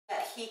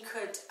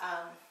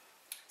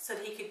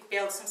he could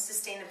build some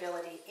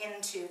sustainability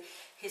into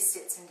his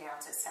sits and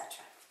downs,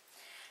 etc.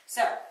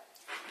 So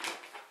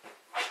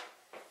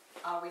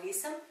I'll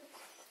release him.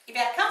 You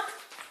better come.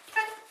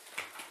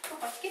 Go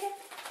boy, get in.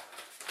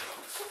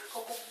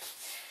 Go boy.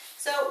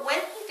 So when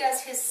he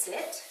does his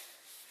sit,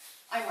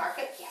 I mark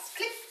it. Yes,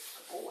 click.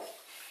 Good boy.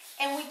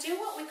 And we do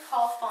what we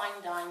call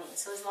fine dining.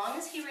 So as long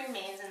as he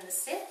remains in the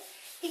sit,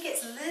 he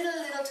gets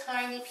little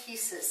tiny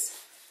pieces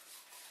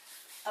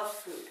of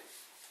food.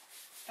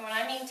 And when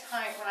I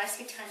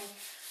say tiny,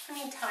 I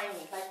mean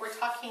tiny. Like we're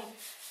talking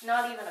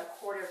not even a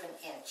quarter of an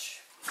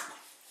inch.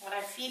 What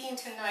I'm feeding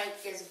tonight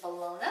is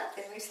bologna,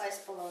 thinly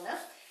sliced bologna,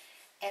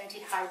 and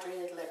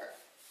dehydrated liver.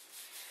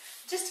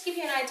 Just to give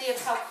you an idea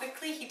of how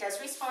quickly he does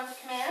respond to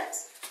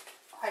commands.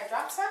 Oh, I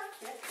dropped some.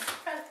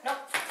 No.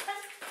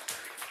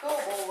 Go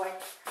boy.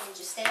 I need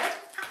you stand.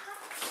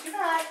 Too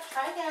bad.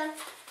 Try again.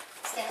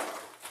 Stand.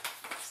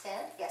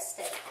 Stand. Yes,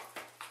 stay.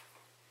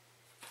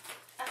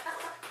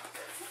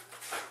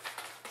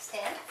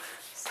 Stand.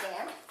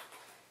 Stand.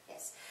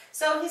 Yes.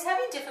 So he's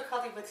having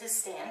difficulty with his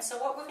stand. So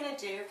what we're going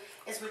to do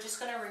is we're just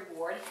going to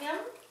reward him.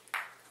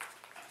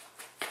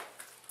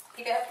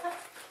 You got it?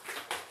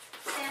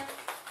 Stand.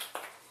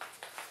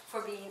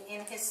 For being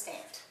in his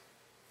stand.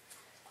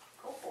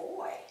 Good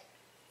boy.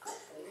 Good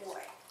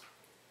boy.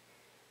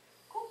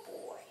 Good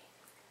boy.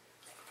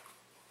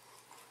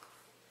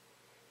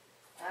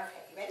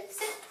 Okay, you ready?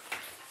 Sit.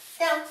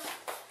 Down.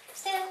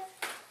 Stand.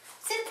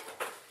 Sit.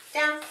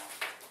 Down.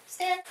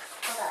 Stand.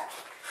 Go back.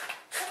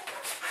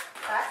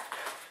 Back.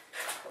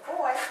 Good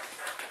boy.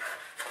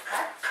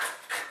 Back.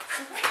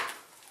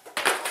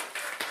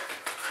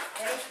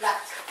 Ready?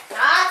 Left.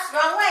 That's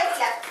wrong way.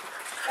 Left.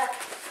 Left.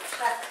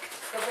 Left.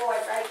 Good boy.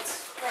 Right.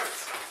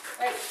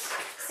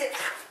 Sit.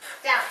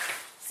 Down.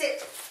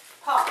 Sit.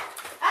 Paw.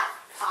 Up.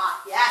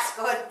 Paw. Yes.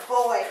 Good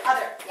boy.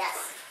 Other. Yes.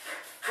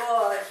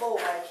 Good boy.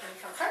 Can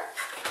you come first?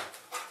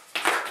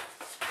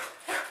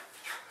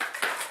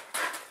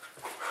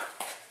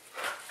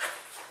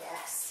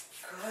 Yes.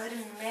 Good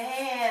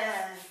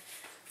man.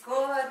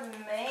 Good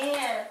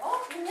man.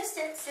 Oh, you missed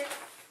it. Sit.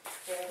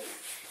 Ready.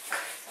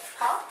 So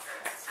paw.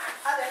 Yes.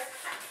 Other.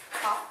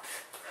 Paw.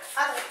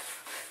 Other.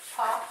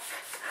 Paw.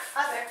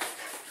 Other.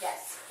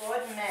 Yes.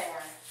 Good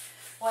man.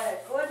 What a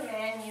good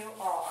man you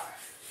are.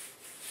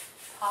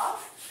 Paw.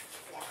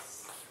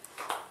 Yes.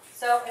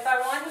 So if I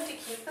want him to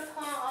keep the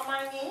paw on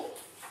my knee,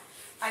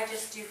 I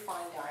just do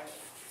fine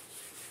dining.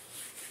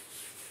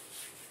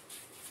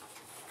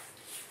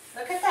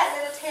 Look at that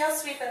little tail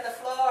sweep on the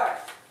floor.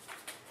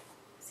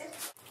 Sit.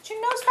 Put your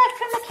nose back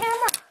from the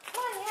camera.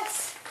 Come on,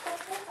 yes.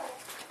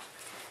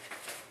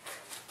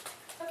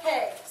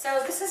 Okay,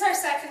 so this is our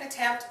second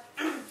attempt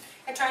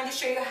at trying to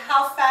show you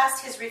how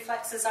fast his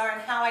reflexes are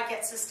and how I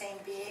get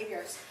sustained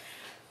behaviors.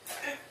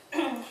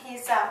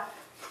 He's a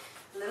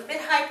little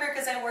bit hyper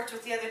because I worked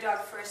with the other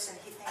dog first and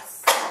he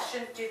thinks I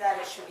shouldn't do that,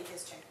 it should be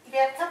his turn. You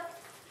better come.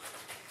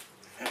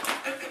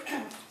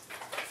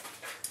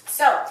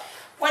 So,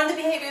 one of the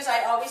behaviors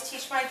I always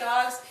teach my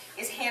dogs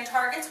is hand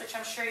targets, which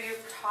I'm sure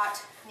you've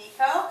taught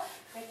Nico.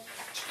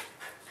 Touch.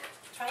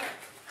 Try it.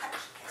 Touch.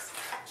 Yes,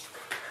 touch.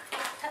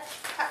 Touch.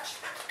 Touch.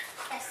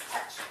 Yes,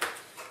 touch.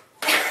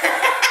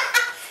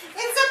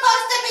 It's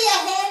supposed to be a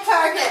hand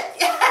target.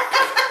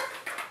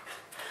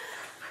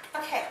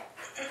 Okay.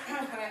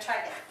 We're going to try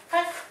again.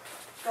 Okay.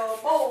 Go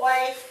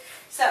boy.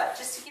 So,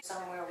 just to get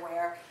somewhere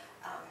where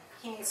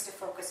he needs to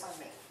focus on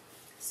me.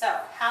 So,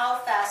 how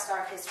fast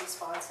are his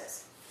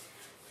responses?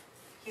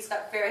 He's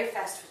got very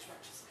fast twitch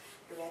marches.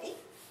 You ready?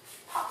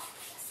 Paw.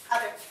 Yes.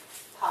 Other.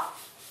 Paw.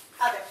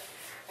 Other.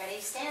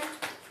 Ready? Stand.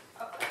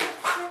 Okay.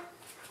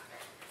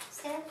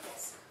 Stand.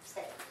 Yes.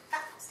 Stay.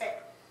 Up. Stay.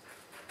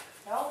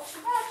 No.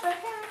 Too much.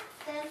 Right there.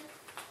 Stand.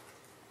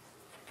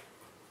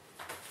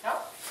 No.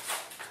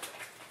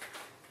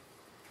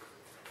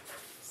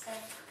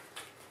 Stand.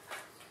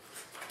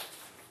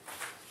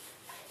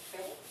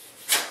 Ready?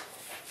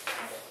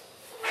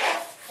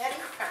 Ready?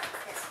 Come.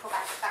 Yes. Go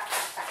back. Back.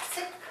 Back. Back.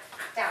 Sit.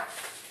 Down.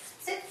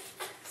 Sit.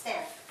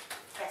 Stand.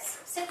 Yes.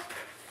 Sit.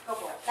 Go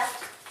boy.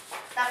 Left.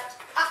 Left.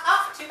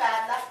 Too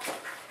bad. Left.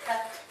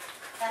 Left.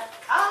 Left.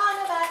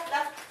 No bad.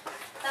 Left.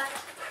 Left.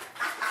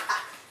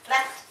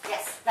 Left.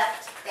 Yes.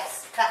 Left.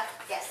 Yes. Left.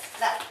 Yes.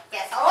 Left.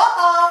 Yes.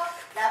 Oh.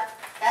 Left.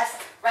 Yes.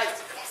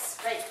 Right. Yes.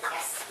 Right.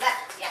 Yes.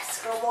 Left.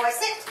 Yes. Go boy.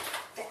 Sit.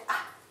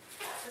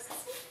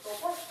 Go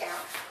boy.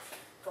 Down.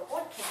 Go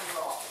boy. Can you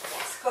roll?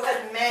 Yes.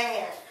 Good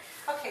man.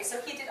 Okay,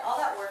 so he did all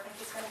that work and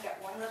he's going to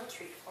get one little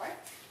treat for it.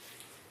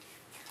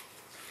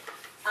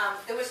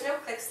 There was no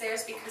clicks there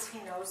because he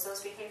knows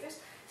those behaviors.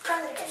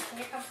 Try it again. Can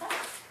you come front?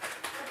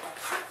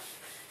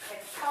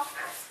 Okay, cough,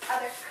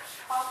 other,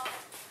 cough,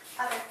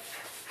 other,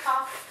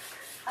 cough,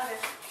 other.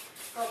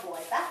 Go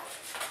boy, back,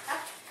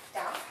 up,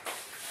 down.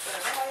 Go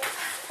boy.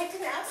 I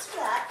didn't ask for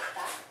that.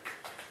 Back.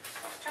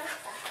 Let's try it.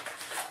 Back.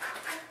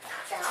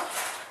 Down.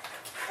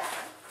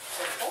 Down.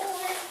 Go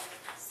boy.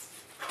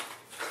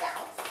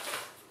 Down.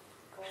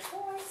 Go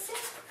boy.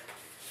 Sit.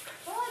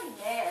 Good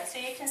man. So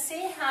you can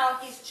see how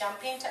he's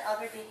jumping to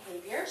other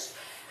behaviors.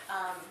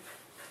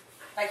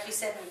 like you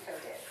said Nico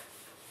did.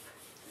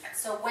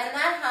 So when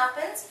that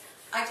happens,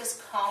 I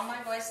just calm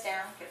my voice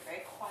down, get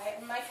very quiet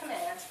in my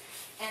commands,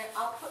 and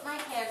I'll put my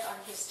hand on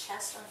his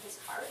chest, on his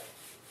heart,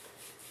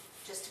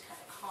 just to kind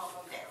of calm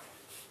him down.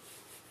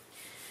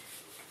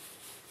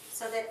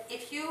 So that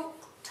if you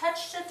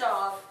touch the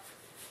dog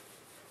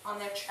on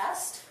their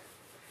chest,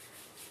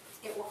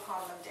 it will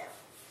calm them down.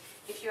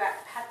 If you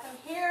pat them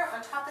here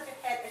on top of their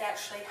head, it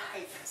actually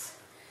heightens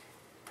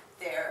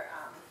their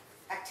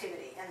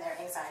activity and their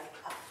anxiety.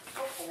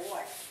 Oh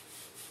boy.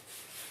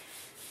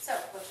 So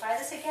we'll try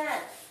this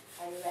again.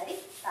 Are you ready?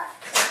 Back.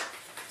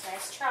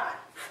 Nice try.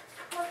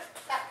 Come on,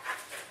 back.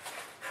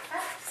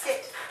 Back.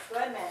 Sit.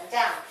 Good man.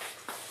 Down.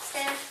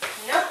 Stand.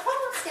 No.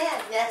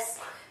 Stand. Yes.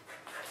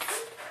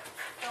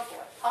 Oh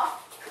boy. Paw.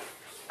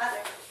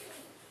 Other.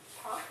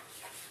 Paw.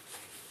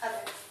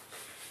 Other.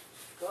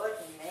 Good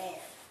man.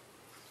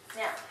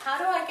 Now, how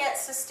do I get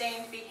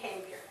sustained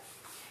behavior?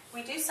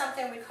 We do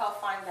something we call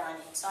fine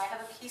dining. So I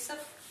have a piece of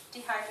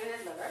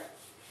dehydrated liver,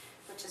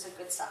 which is a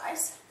good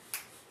size.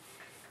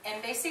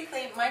 And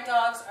basically, my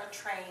dogs are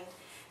trained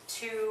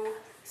to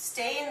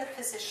stay in the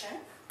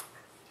position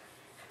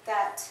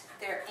that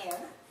they're in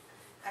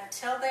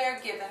until they are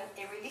given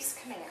a release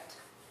command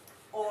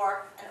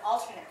or an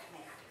alternate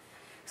command.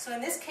 So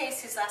in this case,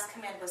 his last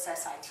command was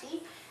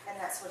SIT, and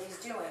that's what he's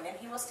doing. And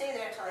he will stay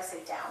there until I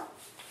say down.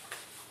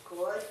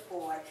 Good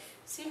boy.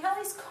 See how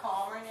he's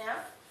calmer now?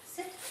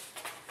 Sit.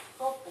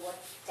 Good boy.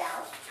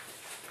 Down.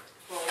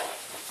 Good.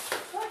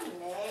 Good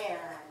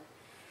man.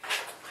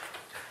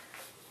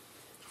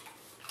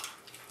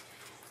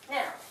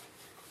 Now,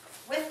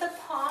 with the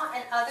paw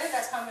and other,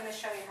 that's how I'm going to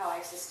show you how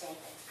I sustain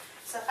things.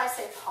 So if I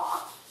say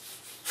paw,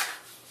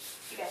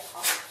 you get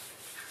paw.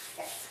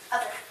 Yes.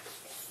 Other.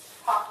 Yes.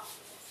 Paw.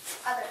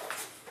 Yes. Other.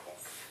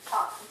 Yes.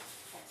 Paw.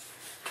 Yes.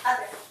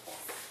 Other.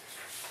 Yes.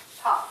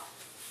 Paw.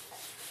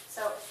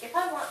 So if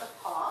I want the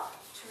paw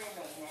to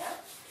remain there,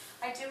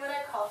 I do what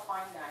I call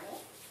fine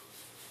dining.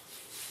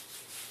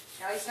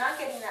 Now he's not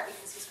getting that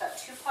because he's got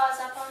two paws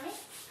up on me.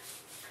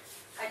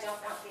 I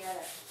don't want the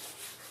other.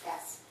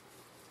 Yes.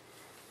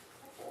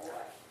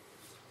 Boy.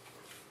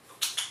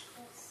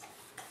 Yes.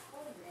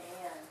 Oh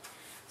man.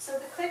 So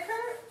the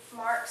clicker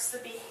marks the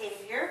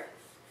behavior,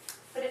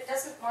 but it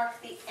doesn't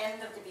mark the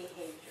end of the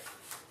behavior.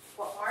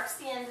 What marks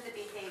the end of the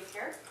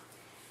behavior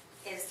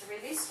is the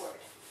release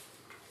word.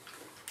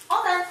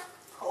 All done.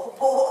 Oh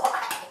boy.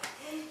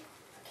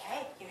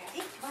 Okay, you ready?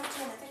 Do you want to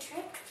do another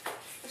trick?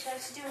 Would you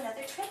like to do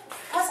another trick?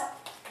 Paws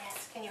up.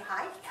 Yes. Can you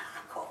hide?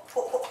 Yeah, cool.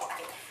 Boy.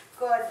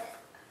 Good.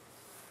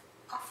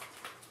 Up.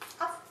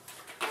 Up.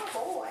 Oh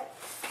boy.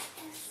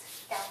 Yes.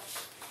 Down.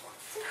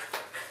 Sit.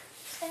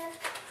 Stand.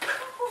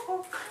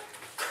 Oh.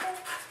 Stand.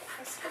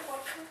 Yes, good boy.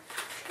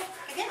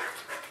 Again.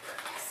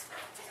 Yes.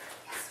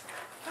 Yes.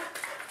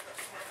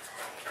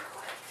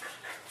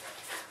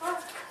 Oh, man.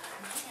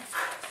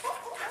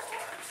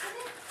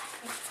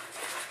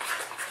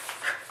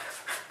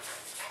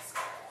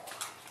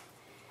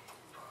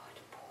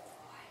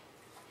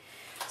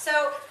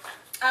 So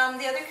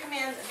the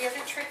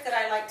other trick that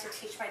I like to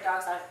teach my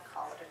dogs, I don't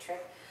call it a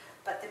trick,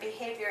 but the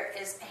behavior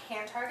is a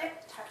hand target.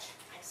 Touch,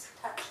 yes,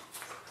 touch,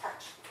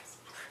 touch, yes,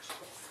 touch,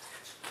 yes,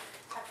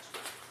 touch,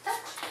 touch,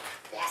 touch.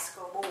 Yes,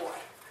 good boy.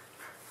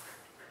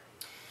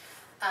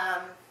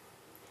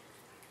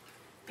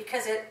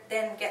 Because it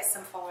then gets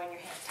them following your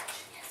hand.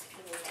 Touch, yes,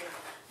 you need to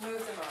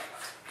move them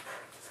around.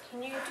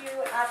 Can you do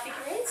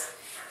figure eights?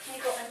 Can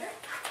you go under,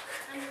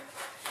 under,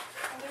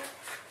 under,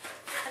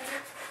 under,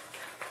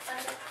 under,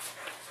 under.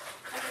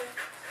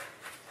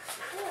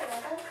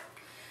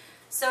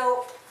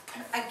 So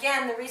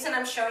again, the reason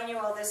I'm showing you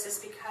all this is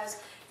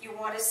because you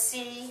want to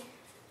see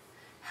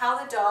how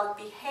the dog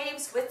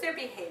behaves with their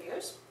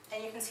behaviors,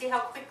 and you can see how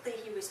quickly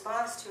he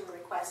responds to a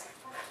request.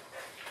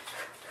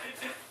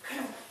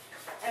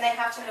 And they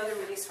have to know the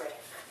release word.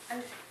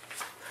 Under,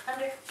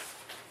 under,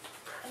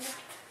 under,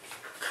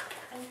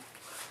 under.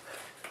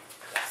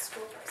 Yes,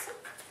 go person.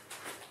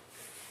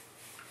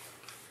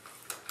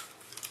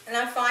 And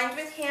I'm fine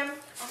with him.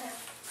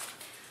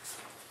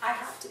 I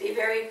have to be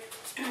very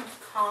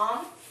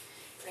calm,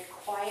 very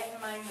quiet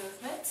in my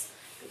movements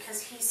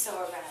because he's so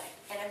erratic.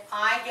 And if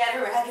I get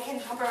erratic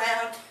and jump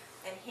around,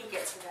 then he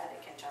gets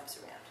erratic and jumps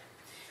around.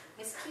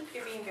 Miss Keep,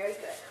 you're being very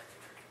good.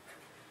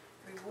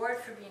 Reward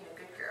for being a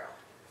good girl.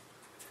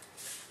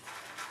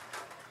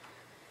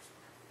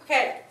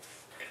 Okay,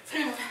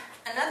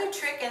 another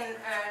trick and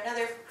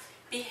another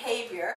behavior